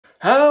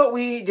How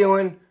we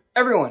doing,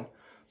 everyone?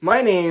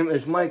 My name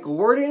is Michael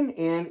Warden,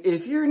 and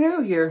if you're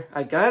new here,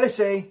 I gotta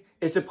say,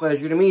 it's a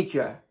pleasure to meet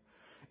you.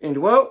 And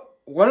well,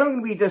 what I'm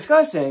going to be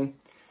discussing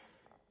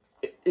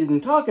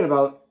and talking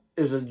about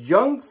is a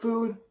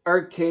JUNKFOOD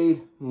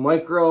Arcade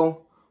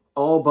Micro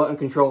all-button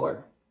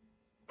controller.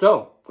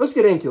 So, let's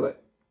get into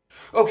it.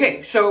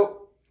 Okay,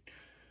 so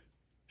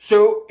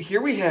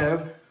here we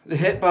have the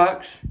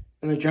hitbox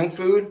and the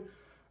JUNKFOOD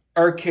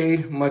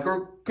Arcade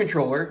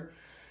Microcontroller.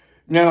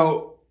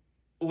 Now,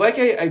 like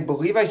I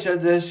believe I said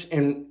this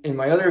in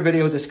my other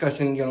video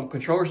discussing,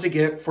 controllers to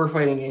get for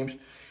fighting games.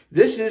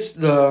 This is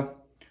the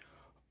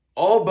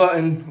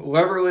all-button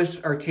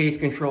leverless arcade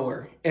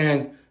controller.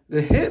 And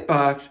the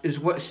hitbox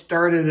is what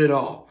started it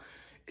all.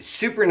 It's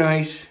super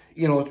nice.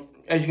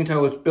 As you can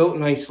tell, it's built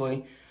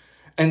nicely.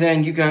 And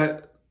then you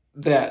got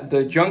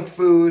the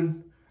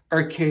JUNKFOOD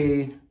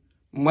Arcade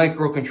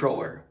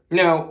Microcontroller.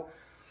 Now,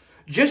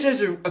 just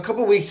as a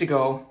couple weeks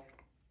ago,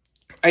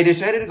 I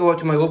decided to go out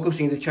to my local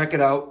scene to check it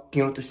out,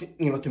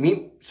 to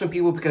meet some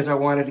people because I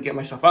wanted to get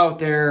myself out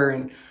there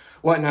and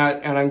whatnot,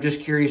 and I'm just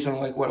curious on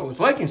what it was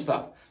like and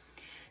stuff.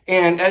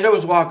 And as I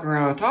was walking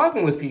around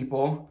talking with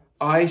people,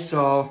 I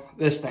saw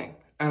this thing,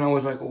 and I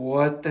was like,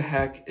 what the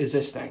heck is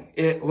this thing?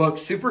 It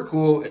looks super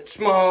cool. It's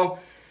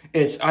small.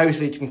 It's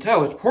obviously, as you can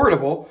tell, it's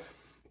portable.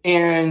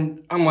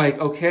 And I'm like,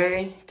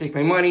 okay, take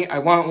my money. I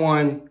want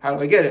one. How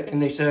do I get it?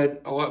 And they said,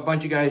 a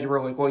bunch of guys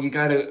were like, well, you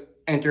got to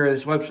enter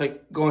this website,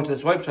 go into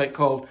this website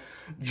called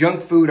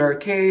JUNKFOOD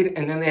Arcade,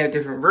 and then they have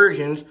different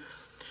versions.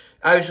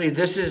 Obviously,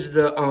 this is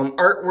the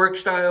artwork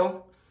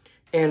style,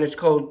 and it's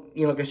called,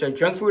 like I said,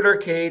 JUNKFOOD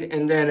Arcade,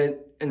 and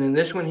then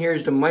this one here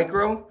is the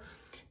Micro,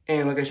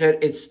 and like I said,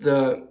 it's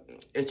the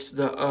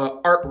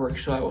artwork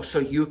style. So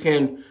you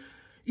can,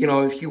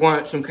 if you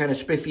want some kind of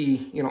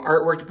spiffy,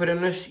 artwork to put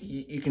in this,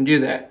 you can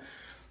do that.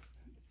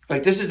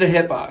 Like this is the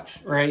hitbox,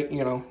 right?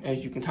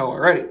 As you can tell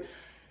already.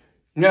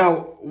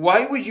 Now,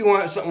 why would you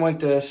want something like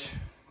this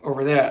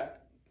over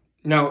that?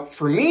 Now,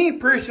 for me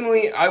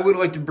personally, I would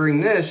like to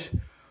bring this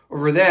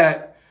over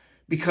that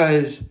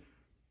because,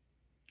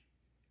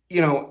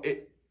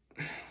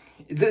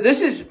 this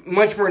is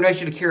much more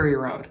nicer to carry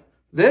around.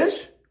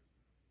 That's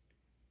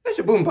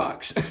a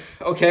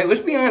boombox. Okay,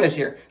 let's be honest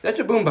here. That's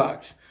a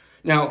boombox.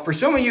 Now, for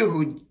some of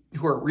you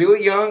who are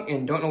really young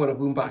and don't know what a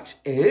boombox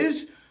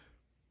is,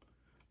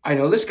 I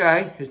know this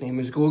guy. His name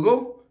is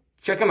Google.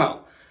 Check him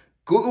out.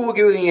 Google will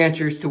give you the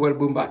answers to what a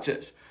boombox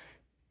is.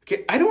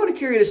 Okay, I don't want to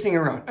carry this thing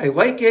around. I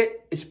like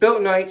it. It's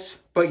built nice.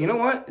 But you know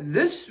what?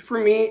 This, for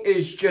me,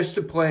 is just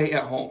to play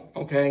at home,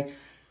 okay?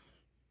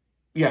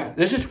 Yeah,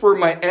 this is for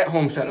my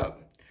at-home setup.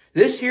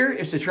 This here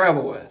is to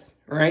travel with,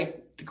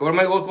 right? To go to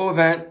my local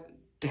event,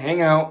 to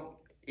hang out.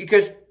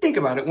 Because think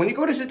about it. When you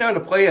go to sit down to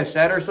play a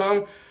set or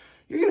something,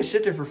 you're going to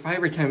sit there for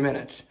 5 or 10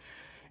 minutes.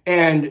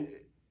 And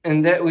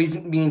that leads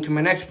me into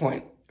my next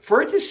point.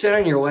 For it to sit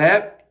on your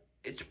lap,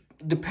 it's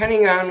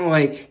depending on,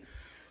 I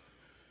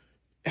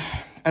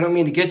don't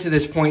mean to get to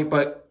this point,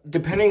 but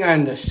depending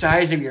on the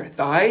size of your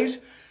thighs,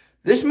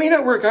 this may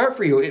not work out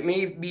for you. It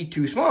may be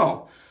too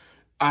small.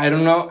 I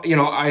don't know.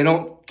 I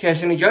don't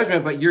cast any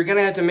judgment, but you're going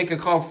to have to make a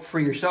call for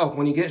yourself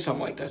when you get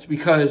something like this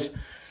because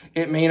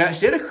it may not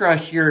sit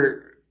across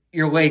your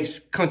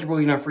legs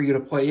comfortably enough for you to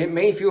play. It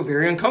may feel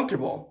very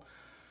uncomfortable.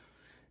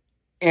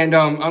 And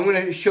I'm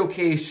going to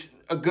showcase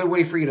a good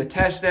way for you to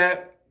test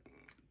that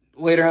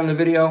later on in the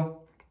video.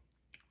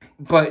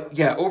 But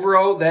yeah,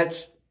 overall,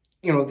 that's,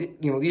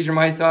 these are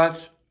my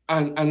thoughts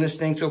on this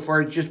thing so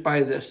far, just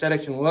by the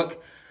aesthetics and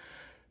look.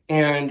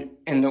 And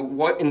the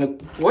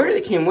wire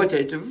that came with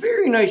it, it's a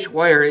very nice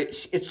wire.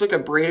 It's like a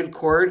braided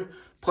cord.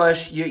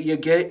 Plus, you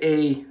get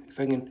a,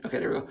 okay,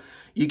 there we go.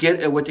 You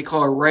get what they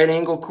call a right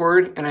angle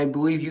cord, and I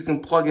believe you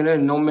can plug it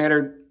in no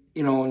matter,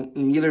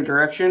 in either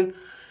direction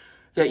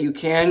that you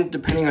can,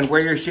 depending on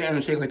where you're sitting.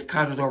 And say, like the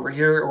console's over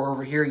here or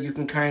over here, you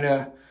can kind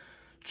of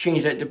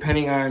change that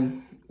depending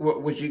on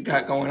what you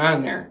got going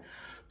on there.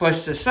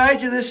 Plus the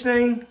size of this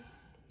thing,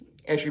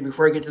 actually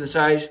before I get to the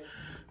size,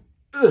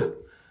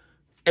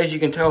 as you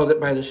can tell that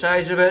by the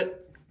size of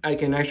it, I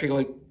can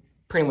actually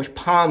pretty much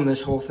palm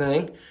this whole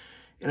thing.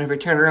 And if I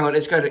turn around,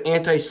 it's got an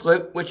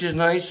anti-slip, which is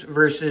nice,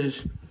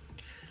 versus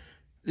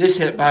this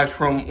hitbox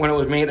from when it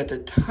was made at the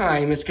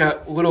time. It's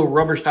got little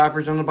rubber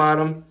stoppers on the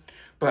bottom,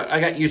 but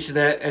I got used to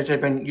that as I've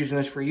been using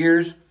this for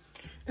years.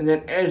 And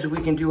then as we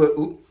can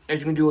do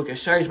a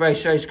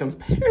size-by-size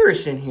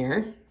comparison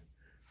here,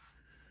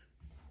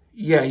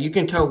 yeah, you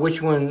can tell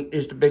which one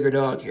is the bigger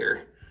dog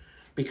here,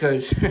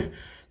 because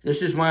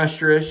this is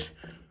monstrous,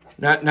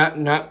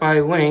 not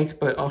by length,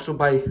 but also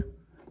by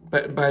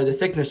the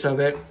thickness of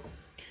it.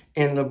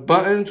 And the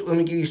buttons, let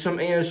me give you some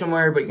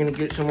ASMR, but you're gonna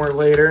get some more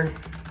later.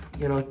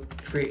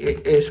 For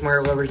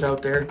ASMR lovers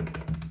out there,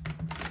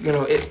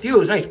 it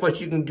feels nice.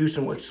 Plus, you can do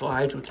some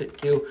slides with it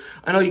too.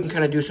 I know you can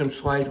kind of do some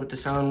slides with the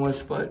sound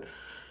was, but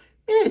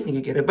yeah, I think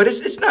you get it. But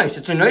it's nice.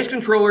 It's a nice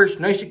controller. It's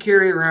nice to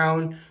carry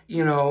around.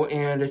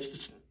 And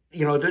it's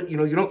you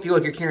don't feel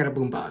like you're carrying a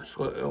boombox,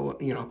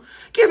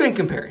 given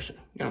comparison,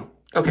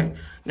 Okay,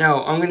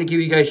 now I'm going to give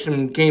you guys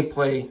some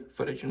gameplay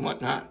footage and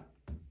whatnot.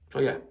 So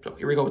yeah, so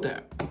here we go with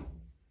that.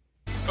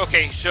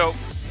 Okay, so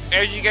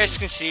as you guys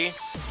can see,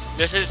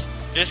 this is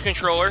this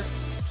controller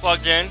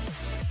plugged in,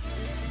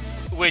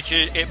 which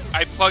is,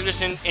 I plugged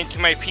this into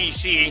my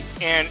PC,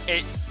 and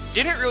it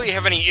didn't really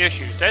have any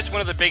issues. That's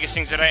one of the biggest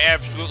things that I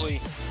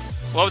absolutely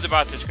loved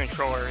about this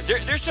controller.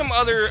 There's some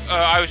other,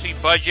 obviously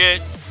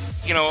budget,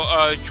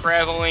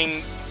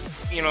 traveling,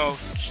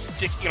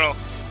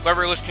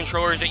 leverless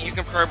controllers that you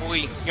can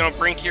probably,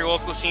 bring to your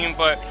local scene,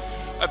 but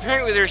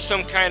apparently there's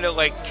some kind of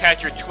like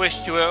catch or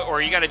twist to it,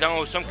 or you got to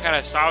download some kind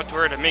of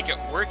software to make it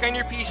work on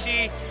your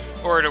PC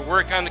or to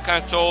work on the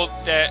console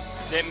that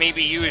may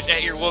be used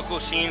at your local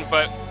scene.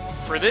 But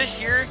for this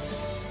here,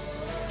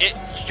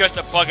 it's just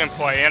a plug and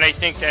play, and I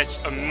think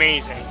that's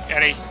amazing.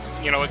 And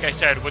like I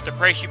said, with the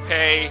price you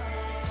pay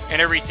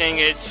and everything,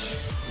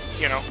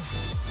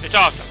 it's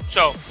awesome.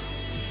 So,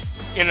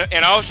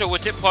 and also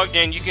with it plugged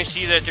in, you can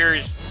see that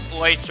there's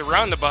lights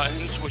around the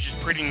buttons, which is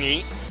pretty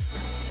neat.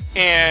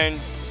 And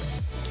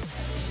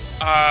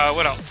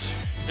what else?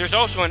 There's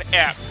also an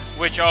app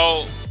which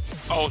I'll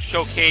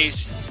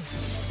showcase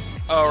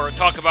or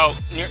talk about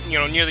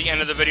near the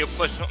end of the video,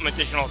 plus some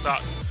additional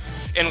thoughts.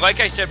 And like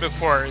I said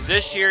before,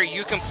 this here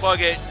you can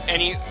plug it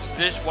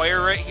this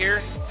wire right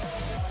here,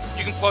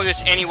 you can plug this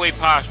any way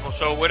possible.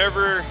 So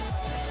whatever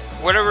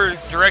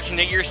direction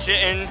that you're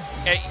sitting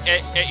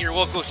at your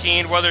local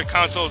scene, whether the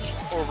console's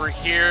over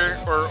here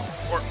or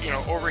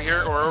over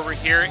here or over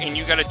here, and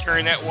you got to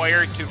turn that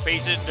wire to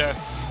face it the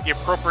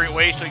appropriate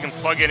way so you can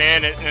plug it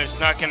in, and it's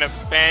not going to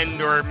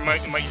bend or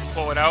might just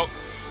pull it out.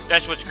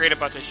 That's what's great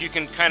about this. You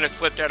can kind of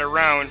flip that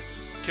around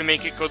to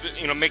make it go,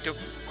 make the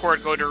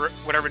cord go to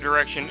whatever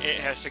direction it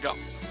has to go. All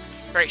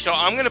right, so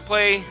I'm going to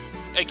play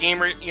a game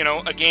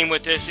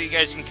with this so you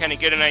guys can kind of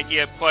get an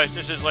idea. Plus,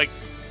 this is like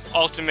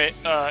ultimate,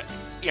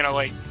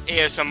 like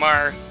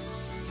ASMR,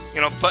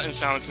 button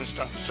sounds and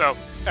stuff. So, all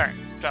right,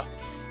 so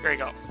there you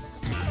go.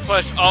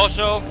 Plus,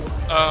 also,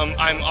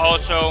 I'm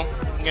also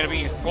going to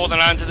be holding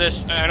on to this.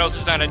 I know this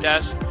is not a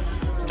desk.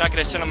 It's not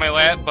going to sit on my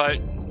lap, but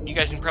you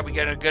guys can probably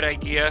get a good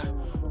idea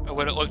of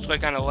what it looks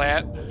like on a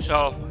lap.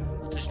 So,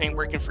 if this ain't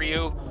working for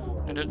you,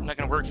 it's not going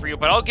to work for you.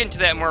 But I'll get into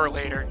that more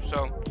later.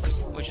 So,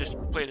 let's just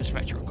play this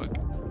match real quick.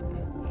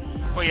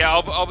 But yeah,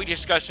 I'll be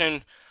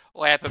discussing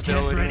lap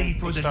ability. Get ready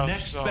for and the stuff,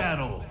 next so.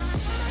 battle.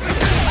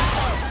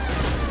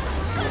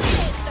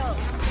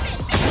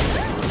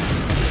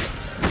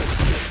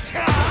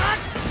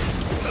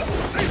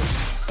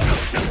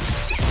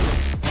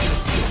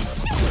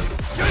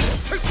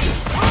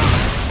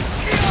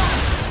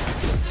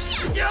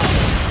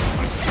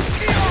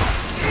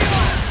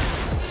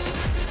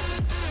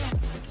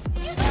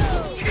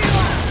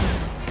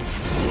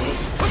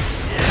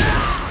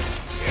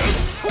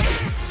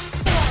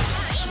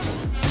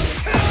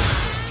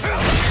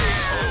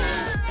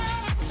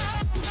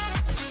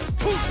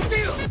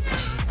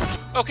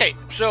 Okay,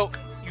 so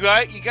you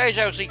guys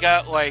obviously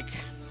got like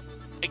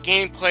a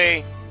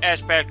gameplay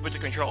aspect with the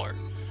controller.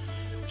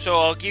 So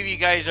I'll give you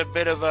guys a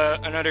bit of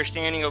an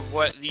understanding of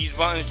what these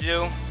buttons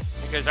do,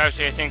 because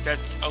obviously I think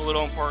that's a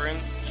little important.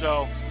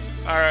 So,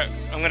 alright,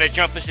 I'm going to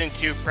jump us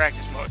into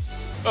practice mode.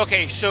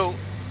 Okay, so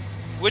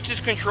with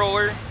this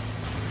controller,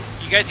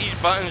 you got these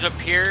buttons up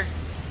here,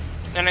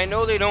 and I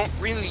know they don't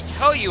really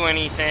tell you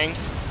anything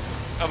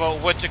about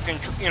what to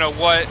control,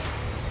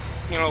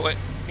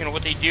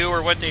 what they do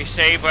or what they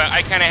say, but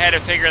I kind of had to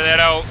figure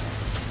that out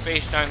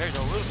based on, there's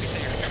a little piece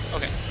of hair there.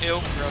 Okay, ew,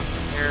 gross,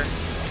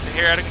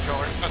 hair out of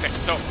controller. Okay,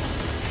 so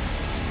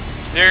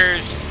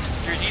there's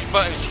these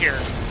buttons here.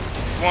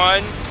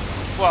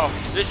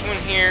 This one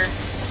here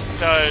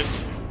does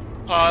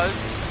pause.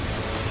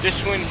 This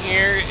one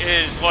here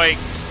is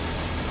like,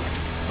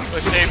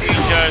 let's say we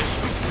just,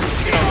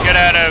 get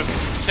out of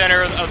center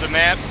of the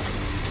map.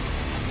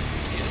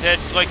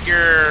 That's like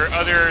your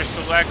other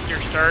select, your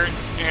start,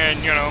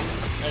 and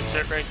that's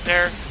it right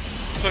there.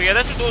 So yeah,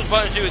 that's what those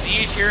buttons do.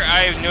 These here,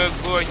 I have no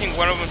clue. I think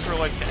one of them's for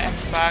like the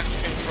Xbox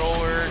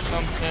controller or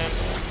something.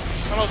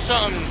 I don't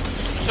know,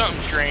 something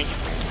strange.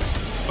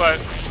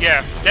 But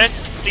yeah, that's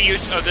the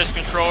use of this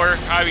controller.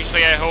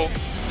 Obviously, I hope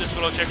this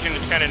little section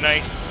is kind of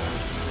nice.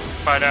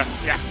 But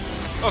yeah.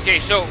 Okay,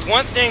 so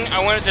one thing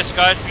I want to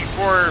discuss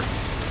before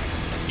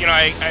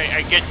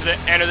I get to the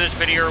end of this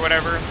video or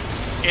whatever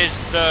is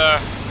the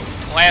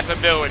lap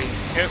ability.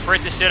 For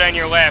it to sit on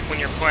your lap when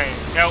you're playing.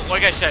 Now,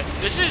 like I said,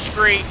 this is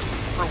great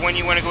for when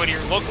you want to go to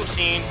your local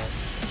scene.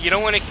 You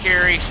don't want to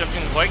carry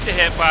something like the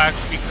hitbox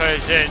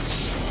because it's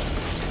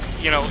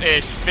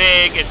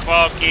big, it's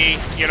bulky.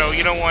 You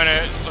don't want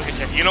to, like I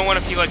said, you don't want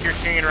to feel like you're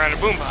carrying around a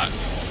boombox.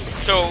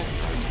 So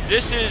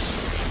this is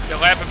the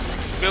lap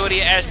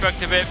ability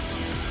aspect of it.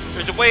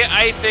 There's a way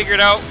I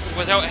figured out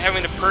without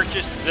having to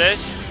purchase this.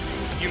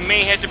 You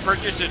may have to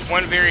purchase this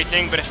one very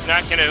thing, but it's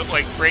not going to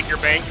like break your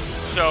bank.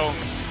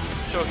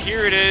 So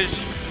here it is.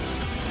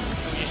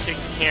 Let me just take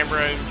the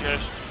camera and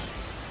just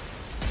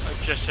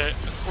adjust it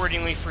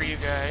accordingly for you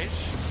guys.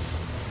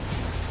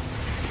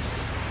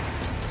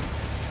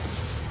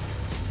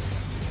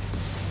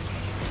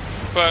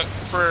 But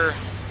for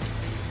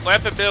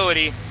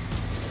lappability,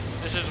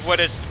 this is what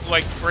it's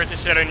like for it to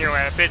sit on your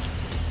lap. It's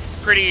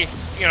pretty,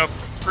 you know,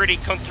 pretty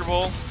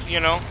comfortable, you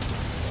know,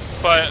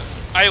 but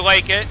I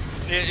like it.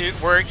 It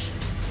works.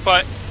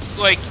 But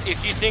like,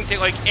 if you think that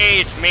like, A,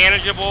 it's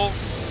manageable,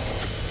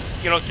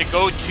 you know, to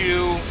go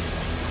to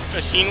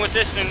a scene with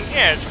this, then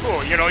yeah, it's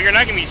cool. You know, you're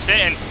not gonna be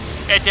sitting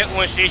at that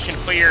one station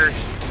for your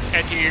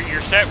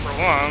set for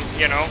long,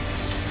 you know.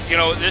 You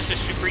know, this is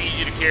super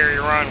easy to carry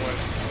around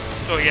with.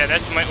 So yeah,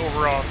 that's my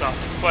overall thought.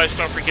 Plus,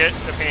 don't forget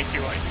the fancy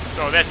light.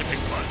 So that's a big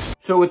plus.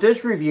 So with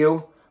this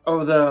review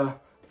of the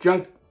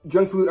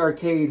JUNKFOOD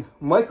Arcade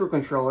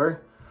Microcontroller,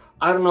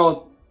 I don't know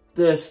if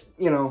this,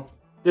 you know,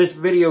 this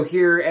video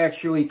here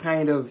actually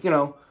kind of, you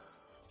know,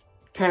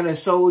 kind of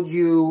sold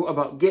you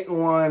about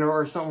getting one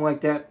or something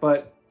like that,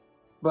 but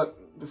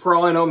for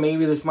all I know,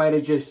 maybe this might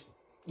have just,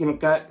 you know,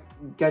 got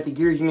the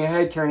gears in your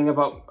head turning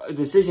about a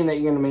decision that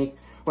you're going to make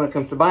when it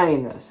comes to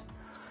buying this.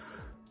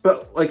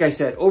 But like I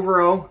said,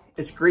 overall,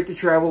 it's great to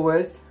travel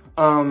with.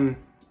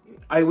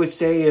 I would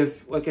say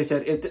if, like I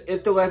said,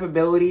 if the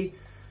lappability,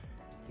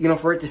 you know,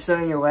 for it to sit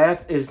on your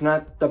lap is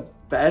not the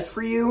best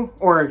for you,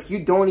 or if you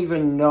don't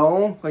even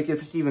know, like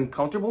if it's even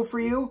comfortable for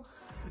you,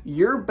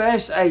 your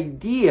best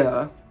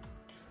idea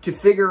to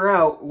figure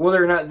out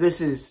whether or not this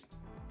is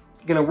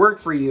going to work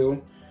for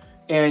you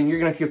and you're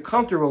going to feel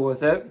comfortable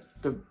with it,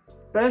 the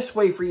best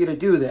way for you to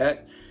do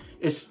that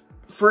is,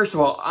 first of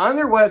all, on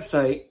their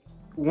website,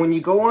 when you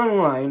go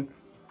online,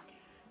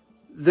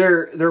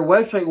 their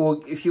website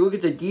will, if you look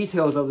at the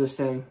details of this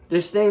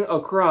thing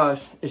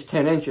across is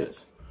 10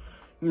 inches.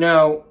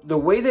 Now, the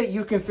way that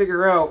you can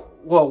figure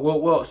out,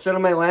 well, sit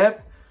on my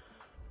lap,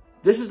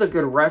 this is a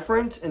good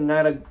reference and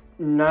not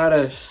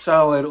a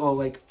solid,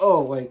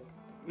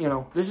 you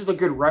know, this is a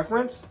good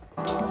reference.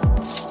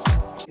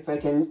 If I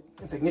can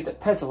get the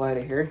pencil out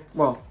of here,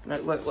 well,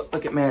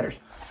 look, it matters.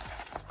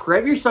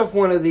 Grab yourself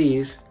one of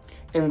these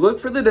and look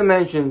for the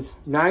dimensions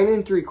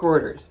 9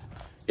 3/4.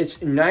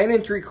 It's 9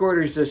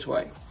 3/4 this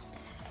way.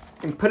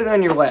 And put it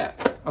on your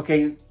lap.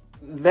 Okay,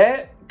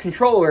 that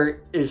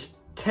controller is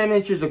 10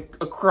 inches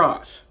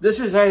across. This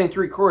is 9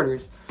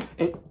 3/4.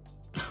 And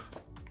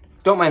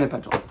don't mind the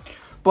pencil.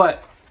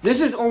 But this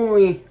is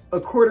only a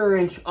 1/4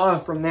 inch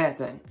off from that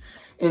thing.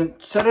 And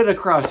set it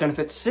across. And if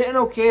it's sitting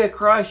okay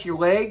across your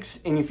legs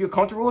and you feel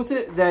comfortable with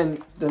it,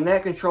 then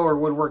that controller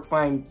would work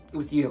fine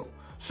with you.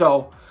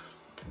 So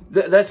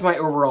that's my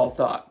overall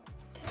thought.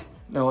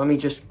 Now let me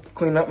just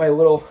clean up my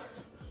little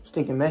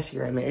stinking mess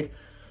here I made.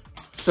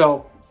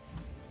 So,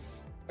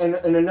 and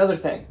another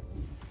thing,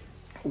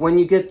 when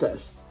you get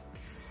this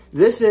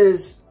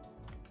is,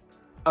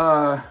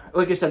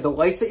 like I said, the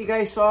lights that you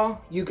guys saw,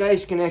 you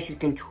guys can actually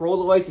control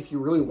the lights if you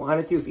really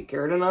wanted to, if you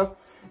cared enough.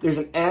 There's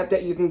an app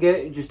that you can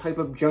get. You just type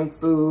up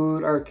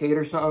JUNKFOOD Arcade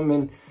or something,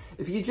 and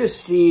if you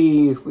just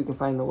see, if we can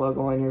find the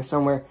logo on here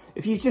somewhere,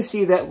 if you just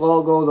see that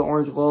logo, the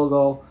orange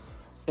logo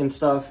and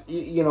stuff,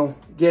 you know,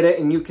 get it,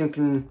 and you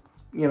can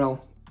you know,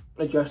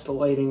 adjust the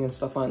lighting and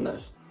stuff on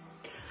this.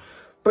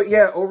 But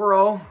yeah,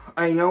 overall,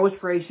 I know it's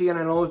pricey, and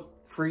I know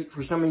for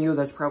some of you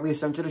that's probably a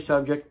sensitive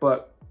subject,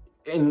 but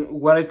in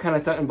what I've kind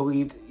of thought and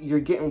believed, you're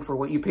getting for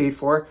what you paid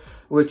for,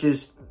 which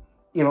is,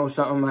 you know,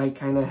 something I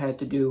kind of had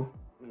to do.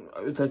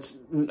 That's,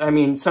 I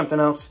mean, something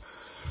else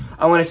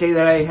I want to say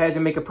that I had to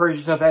make a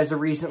purchase of as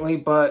of recently,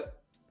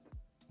 but,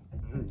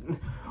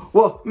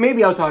 well,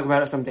 maybe I'll talk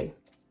about it someday.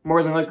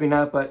 More than likely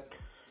not, but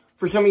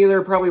for some of you that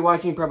are probably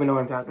watching, you probably know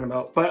what I'm talking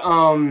about. But,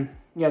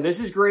 yeah, this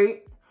is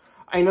great.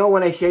 I know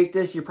when I shake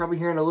this, you're probably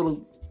hearing a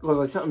little,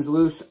 like something's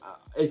loose.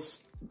 It's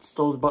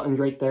still those buttons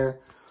right there.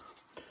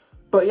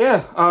 But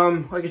yeah,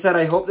 like I said,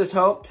 I hope this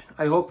helped.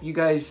 I hope you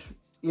guys,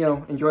 you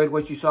know, enjoyed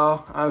what you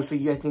saw.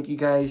 Obviously, I think you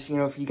guys, you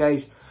know, if you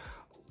guys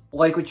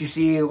like what you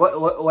see,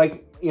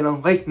 like, you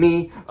know, like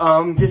me,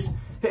 just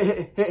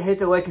hit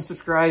the like and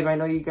subscribe. I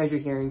know you guys are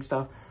hearing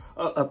stuff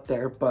up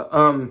there, but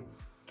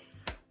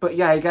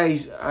yeah,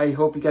 guys, I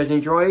hope you guys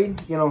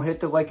enjoyed. You know,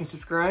 hit the like and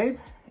subscribe,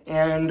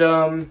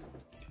 and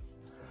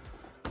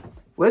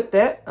with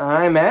that,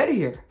 I'm out of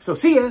here. So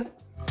see ya.